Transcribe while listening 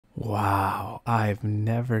Wow, I've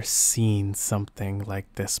never seen something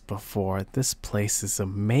like this before. This place is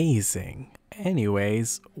amazing.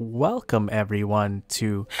 Anyways, welcome everyone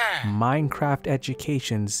to Minecraft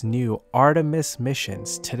Education's new Artemis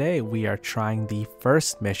missions. Today we are trying the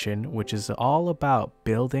first mission, which is all about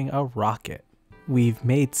building a rocket. We've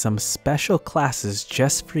made some special classes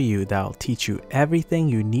just for you that'll teach you everything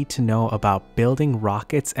you need to know about building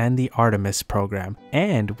rockets and the Artemis program.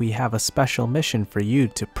 And we have a special mission for you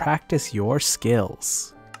to practice your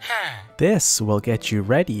skills. This will get you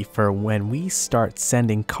ready for when we start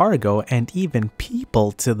sending cargo and even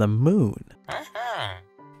people to the moon.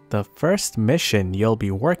 The first mission you'll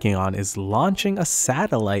be working on is launching a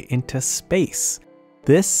satellite into space.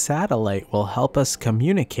 This satellite will help us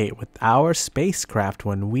communicate with our spacecraft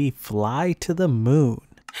when we fly to the moon.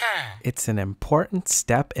 It's an important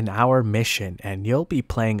step in our mission, and you'll be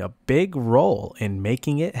playing a big role in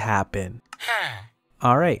making it happen.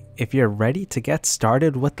 Alright, if you're ready to get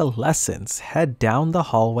started with the lessons, head down the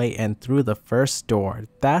hallway and through the first door.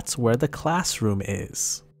 That's where the classroom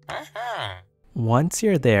is. Once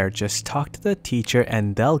you're there, just talk to the teacher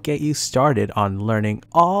and they'll get you started on learning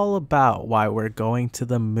all about why we're going to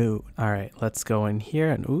the moon. Alright, let's go in here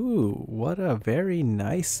and ooh, what a very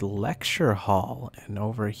nice lecture hall. And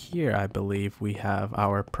over here, I believe we have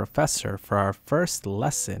our professor for our first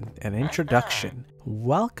lesson, an introduction.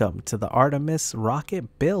 Welcome to the Artemis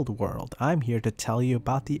rocket build world. I'm here to tell you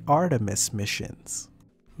about the Artemis missions.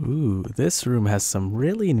 Ooh, this room has some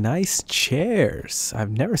really nice chairs. I've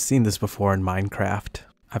never seen this before in Minecraft.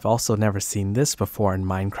 I've also never seen this before in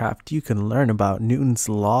Minecraft. You can learn about Newton's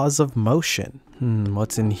laws of motion.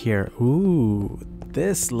 What's in here? Ooh,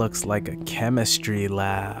 this looks like a chemistry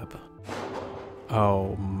lab.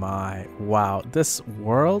 Oh my, wow, this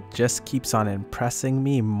world just keeps on impressing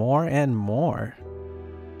me more and more.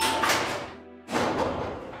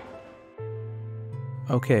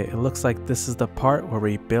 Okay, it looks like this is the part where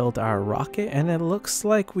we build our rocket, and it looks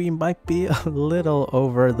like we might be a little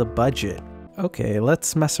over the budget. Okay,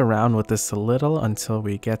 let's mess around with this a little until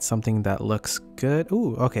we get something that looks good.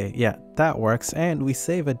 Ooh, okay, yeah, that works, and we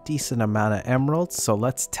save a decent amount of emeralds, so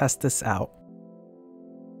let's test this out.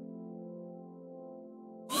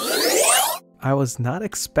 I was not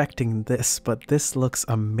expecting this, but this looks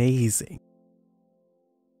amazing.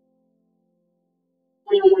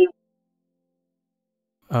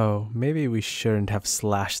 Oh, maybe we shouldn't have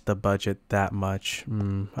slashed the budget that much.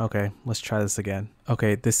 Okay, let's try this again.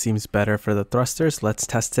 Okay, this seems better for the thrusters. Let's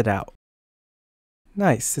test it out.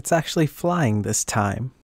 Nice, it's actually flying this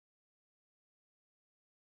time.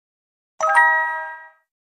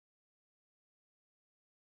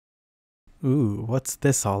 Ooh, what's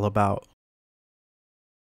this all about?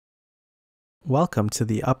 Welcome to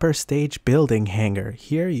the upper stage building hangar.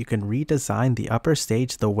 Here you can redesign the upper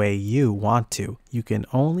stage the way you want to. You can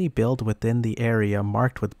only build within the area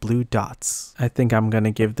marked with blue dots. I think I'm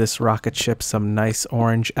gonna give this rocket ship some nice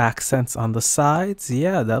orange accents on the sides.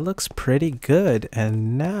 Yeah, that looks pretty good.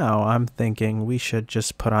 And now I'm thinking we should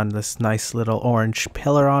just put on this nice little orange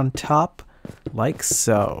pillar on top, like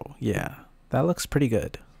so. Yeah, that looks pretty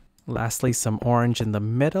good. Lastly, some orange in the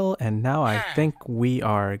middle, and now I think we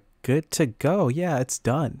are good to go. Yeah, it's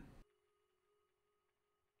done.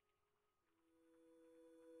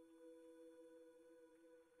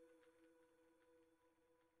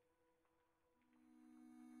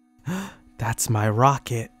 That's my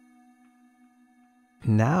rocket.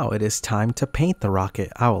 Now it is time to paint the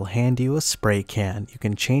rocket. I will hand you a spray can. You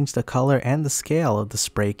can change the color and the scale of the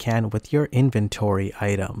spray can with your inventory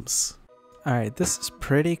items. Alright, this is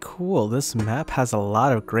pretty cool. This map has a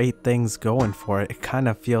lot of great things going for it. It kind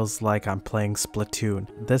of feels like I'm playing Splatoon.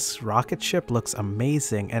 This rocket ship looks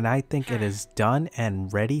amazing, and I think it is done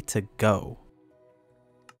and ready to go.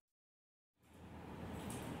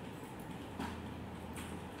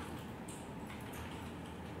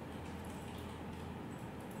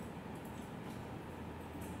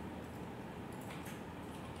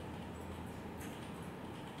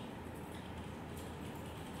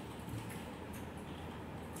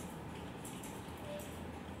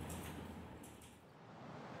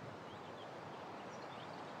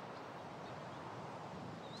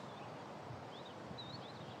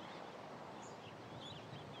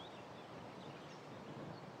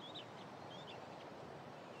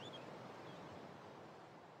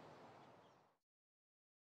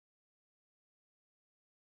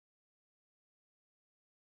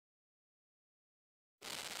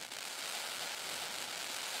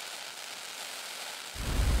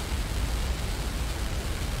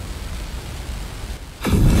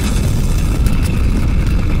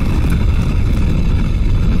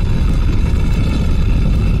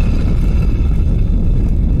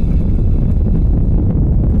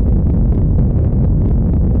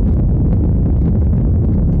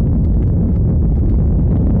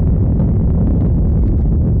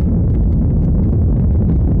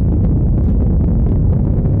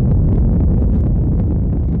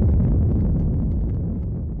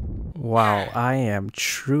 Wow, I am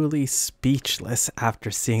truly speechless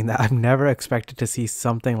after seeing that. I've never expected to see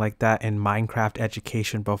something like that in Minecraft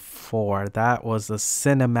Education before. That was a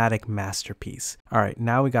cinematic masterpiece. Alright,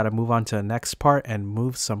 now we gotta move on to the next part and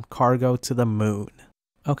move some cargo to the moon.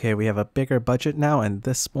 Okay, we have a bigger budget now and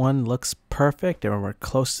this one looks perfect and we're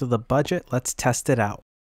close to the budget. Let's test it out.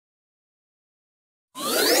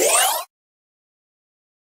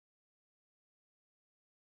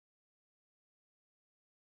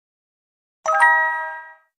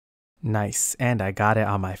 Nice, and I got it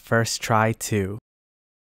on my first try too.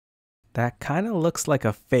 That kind of looks like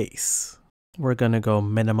a face. We're gonna go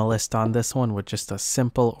minimalist on this one with just a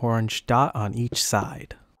simple orange dot on each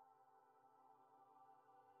side.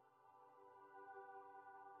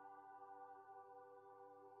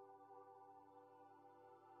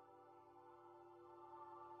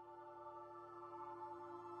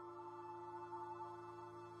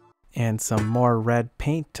 And some more red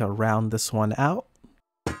paint to round this one out.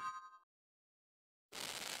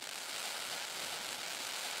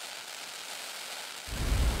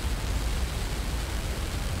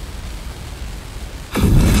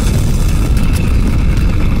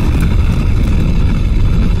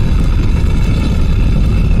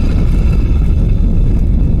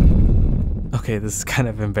 Okay, this is kind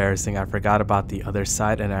of embarrassing. I forgot about the other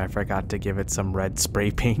side and I forgot to give it some red spray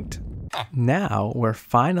paint. Now we're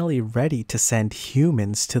finally ready to send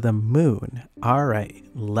humans to the moon. Alright,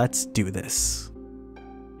 let's do this.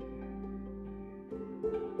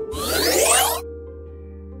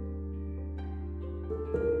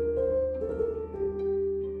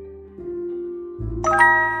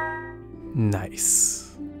 Nice.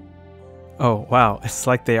 Oh wow, it's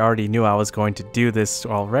like they already knew I was going to do this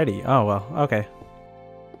already. Oh well, okay.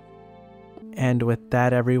 And with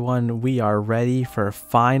that everyone, we are ready for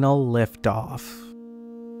final liftoff.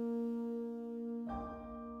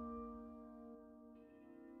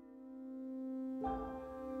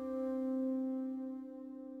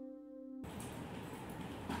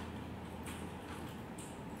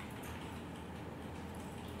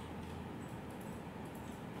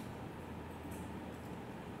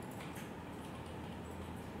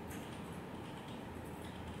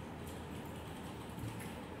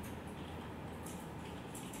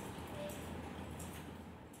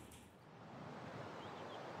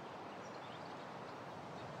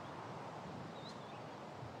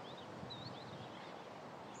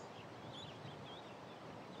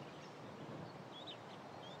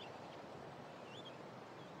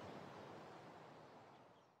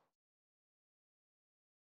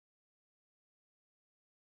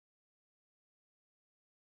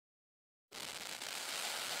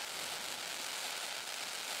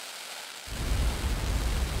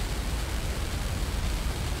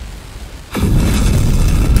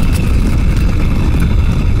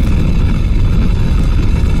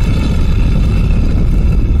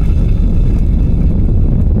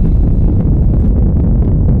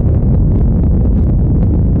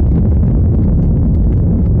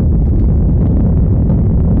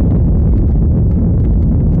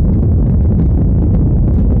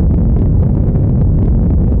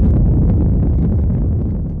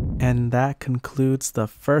 And that concludes the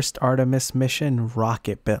first Artemis mission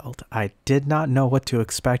rocket build. I did not know what to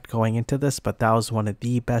expect going into this, but that was one of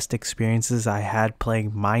the best experiences I had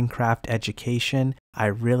playing Minecraft Education. I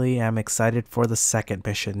really am excited for the second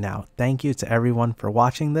mission now. Thank you to everyone for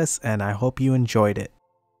watching this, and I hope you enjoyed it.